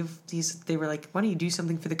just give these. They were like, why don't you do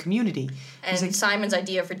something for the community? And like, Simon's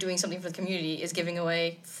idea for doing something for the community is giving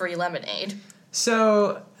away free lemonade.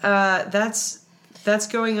 So that's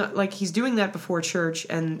going on. Like, he's doing that before church.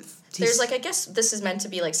 And there's like, I guess this is meant to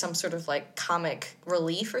be like some sort of like comic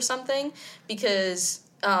relief or something. Because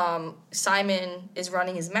Simon is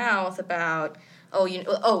running his mouth about...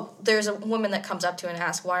 there's a woman that comes up to him and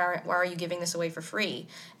asks, why are you giving this away for free?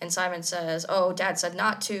 And Simon says, Dad said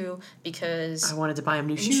not to because... I wanted to buy him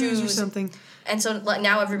new shoes or something. And so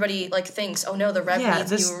now everybody thinks, oh no, the Rev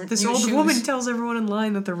needs new shoes. This old woman tells everyone in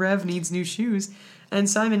line that the Rev needs new shoes. And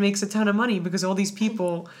Simon makes a ton of money because all these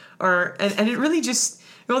people are... And it really just...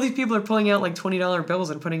 All these people are pulling out like $20 bills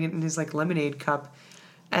and putting it in his like lemonade cup.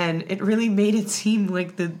 And it really made it seem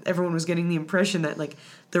like everyone was getting the impression that like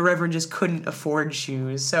the Reverend just couldn't afford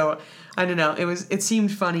shoes. So I don't know. It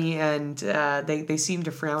seemed funny, and they seemed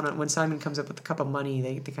to frown on when Simon comes up with a cup of money.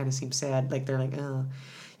 They kind of seem sad, like they're like, oh,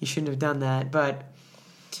 you shouldn't have done that. But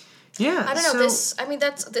yeah, I don't know.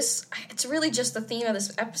 It's really just the theme of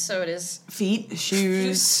this episode is feet,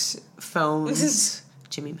 shoes, phones,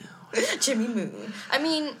 Jimmy Moon. Jimmy Moon. I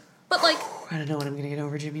mean, but like I don't know when I'm gonna get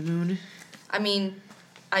over Jimmy Moon. I mean,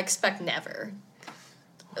 I expect never.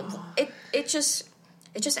 It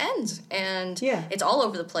just ends, and it's all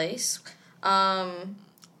over the place.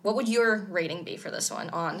 What would your rating be for this one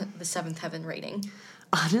on the Seventh Heaven rating?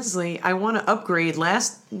 Honestly, I want to upgrade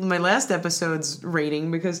my last episode's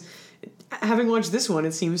rating because having watched this one,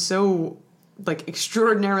 it seems so like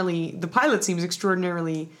extraordinarily. The pilot seems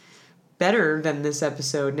extraordinarily better than this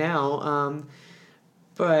episode now.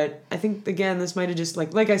 But I think again, this might have just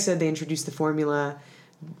like I said, they introduced the formula.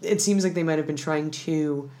 It seems like they might have been trying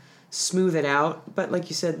to smooth it out, but like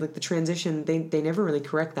you said, like the transition, they never really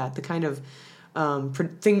correct that. The kind of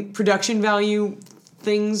production value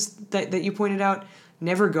things that you pointed out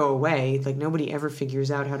never go away. Like nobody ever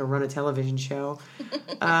figures out how to run a television show.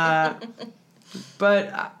 But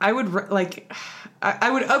I would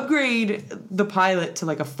I would upgrade the pilot to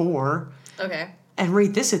like a 4. Okay. And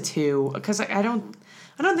rate this a 2 because I don't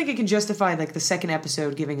think I can justify like the second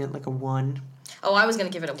episode giving it like a 1. Oh, I was going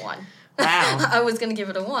to give it a 1. Wow. I was going to give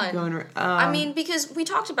it a 1. I mean, because we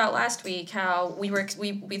talked about last week how we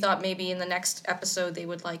thought maybe in the next episode they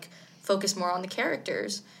would like focus more on the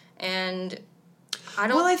characters. And I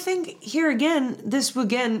don't... Well, I think here again, they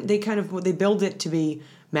build it to be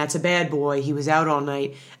Matt's a bad boy, he was out all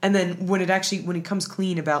night. And then when it comes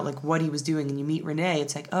clean about, like, what he was doing and you meet Renee,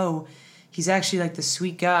 it's like, oh, he's actually, like, the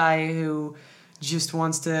sweet guy who just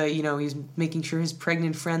wants to, he's making sure his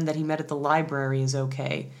pregnant friend that he met at the library is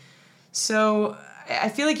okay. So I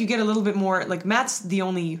feel like you get a little bit more, like, Matt's the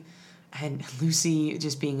only, and Lucy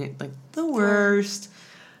just being, like, the worst.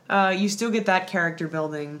 You still get that character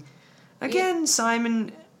building. Again,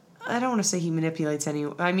 Simon, I don't want to say he manipulates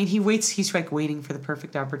I mean, he's like waiting for the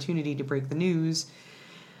perfect opportunity to break the news.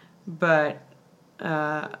 But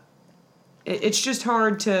it's just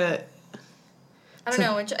hard to... I don't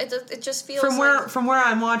know, it just feels From where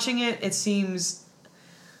I'm watching it, it seems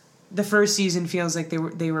the first season feels like they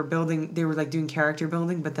were like doing character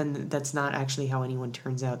building, but then that's not actually how anyone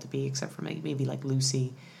turns out to be, except for maybe like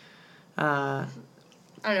Lucy. I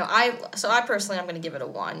don't know. I personally, I'm going to give it a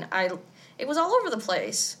 1. It was all over the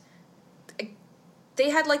place. They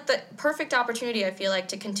had, like, the perfect opportunity, I feel like,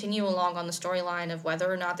 to continue along on the storyline of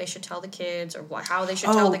whether or not they should tell the kids or how they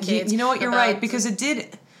should tell the kids. You know what? You're right, because it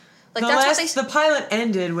did... Like, the pilot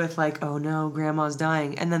ended with, like, oh no, Grandma's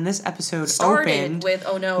dying. And then this episode started with,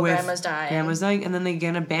 oh no, Grandma's dying. Grandma's dying, and then they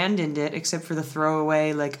again abandoned it, except for the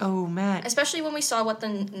throwaway, like, oh, Matt. Especially when we saw what the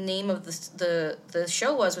name of the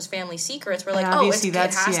show was Family Secrets. We're like, it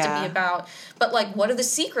has to be about... But, like, what do the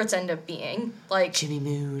secrets end up being? Like... Jimmy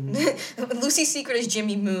Moon. Lucy's secret is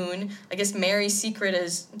Jimmy Moon. I guess Mary's secret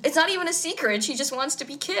is... It's not even a secret. She just wants to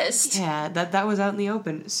be kissed. Yeah, that was out in the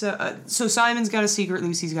open. So Simon's got a secret,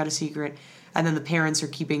 Lucy's got a secret, and then the parents are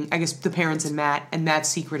keeping... I guess the parents and Matt, and Matt's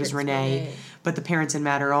secret is Renee, but the parents and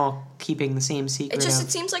Matt are all keeping the same secret. It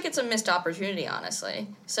seems like it's a missed opportunity, honestly.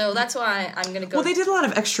 So that's why I'm going to go... Well, they did a lot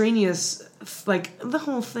of extraneous... Like, the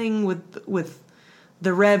whole thing with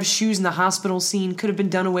the Rev shoes in the hospital scene could have been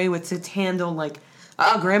done away with to handle, like,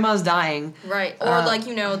 Grandma's dying. Right. Or,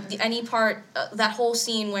 any part... that whole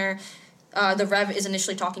scene where... the Rev is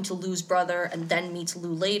initially talking to Lou's brother and then meets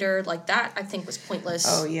Lou later. Like, that, I think, was pointless.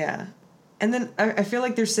 Oh, yeah. And then I feel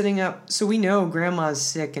like they're setting up... So we know Grandma's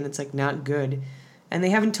sick and it's, like, not good. And they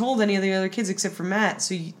haven't told any of the other kids except for Matt.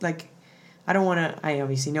 So, I don't want to... I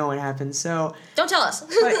obviously know what happens, so... Don't tell us.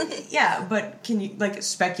 but can you, like,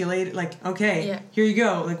 speculate? Like, okay, Here you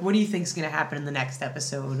go. Like, what do you think is going to happen in the next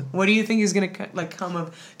episode? What do you think is going to, like, come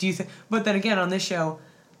of... Do you think... But then again, on this show...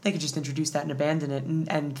 They could just introduce that and abandon it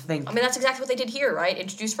and think... I mean, that's exactly what they did here, right?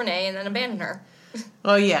 Introduce Renee and then abandon her.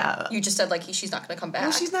 Oh, yeah. You just said, like, she's not going to come back.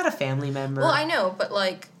 Well, she's not a family member. Well, I know, but,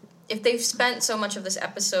 like, if they've spent so much of this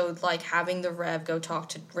episode, like, having the Rev go talk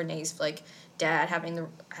to Renee's, like, dad, having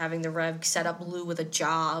the Rev set up Lou with a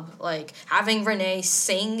job, like, having Renee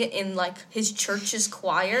sing in, like, his church's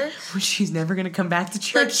choir. She's never going to come back to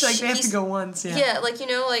church. Like, they have to go once, yeah. Yeah, like,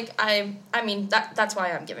 I mean, that's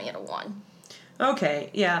why I'm giving it a 1. Okay,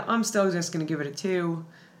 yeah, I'm still just going to give it a 2.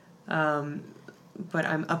 But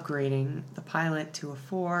I'm upgrading the pilot to a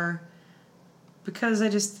 4 because I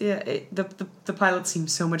just the pilot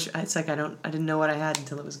seems so much. It's like I didn't know what I had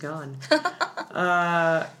until it was gone.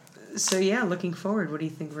 So yeah, looking forward. What do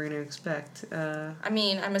you think we're going to expect? I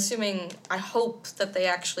mean, I hope that they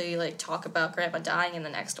actually like talk about Grandma dying in the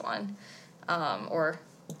next one, or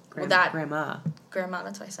Grandma. Grandma.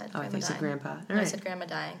 That's what I said. Oh, I think you said Grandpa. All no, right. I said Grandma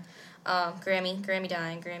dying. Grammy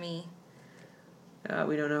dying. Grammy.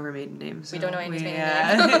 We don't know her maiden name. So we don't know Annie's maiden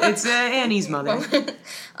name. It's Annie's mother.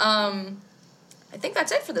 I think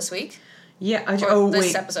that's it for this week. Yeah.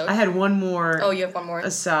 This episode. I had one more. Oh, you have one more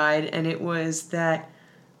aside, and it was that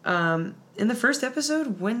in the first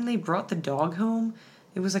episode when they brought the dog home,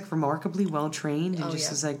 it was like remarkably well trained and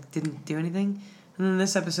was like didn't do anything. And then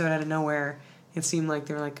this episode, out of nowhere, it seemed like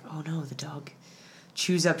they were like, oh no, the dog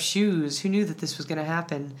chews up shoes. Who knew that this was going to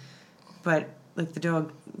happen? But like the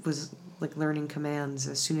dog was like learning commands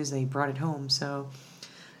as soon as they brought it home. So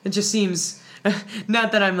it just seems,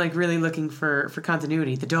 not that I'm like really looking for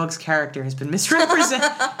continuity. The dog's character has been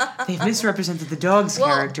misrepresented. They've misrepresented the dog's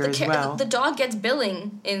character as well. The dog gets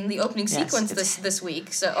billing in the opening sequence this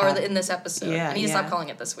week, in this episode. Yeah, I need to stop calling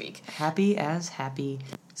it this week. Happy as happy.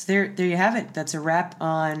 So there you have it. That's a wrap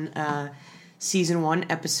on Season 1,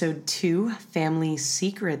 Episode 2, Family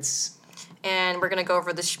Secrets. And we're going to go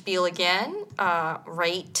over the spiel again.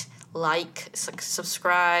 Rate, like,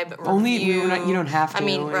 subscribe, review. Only you don't have to. I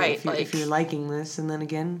mean, right. If you're liking this, and then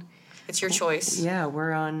again... It's your choice. Yeah,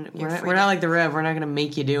 we're not like the Rev. We're not going to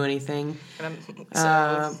make you do anything.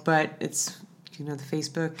 But you You know, the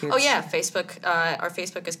Facebook. Oh yeah, Facebook. Our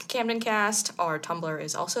Facebook is Camden Cast. Our Tumblr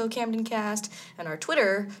is also Camden Cast, and our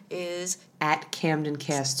Twitter is at Camden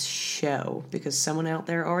Cast Show, because someone out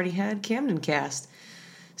there already had Camden Cast.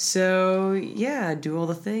 So yeah, do all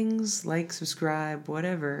the things, like, subscribe,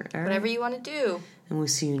 whatever. All right? whatever you want to do. And we'll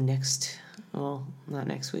see you next. Well, not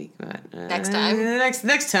next week, but Next time.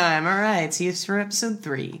 Next time. All right. See you for episode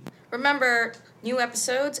 3. Remember, new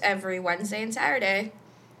episodes every Wednesday and Saturday.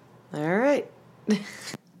 All right.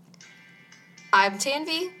 I'm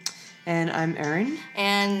Tanvi. And I'm Erin.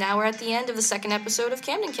 And now we're at the end of the second episode of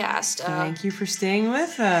Camden Cast. Thank you for staying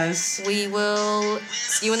with us. We will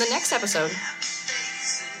see you in the next episode.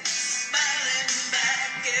 Smiling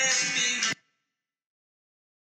back at me.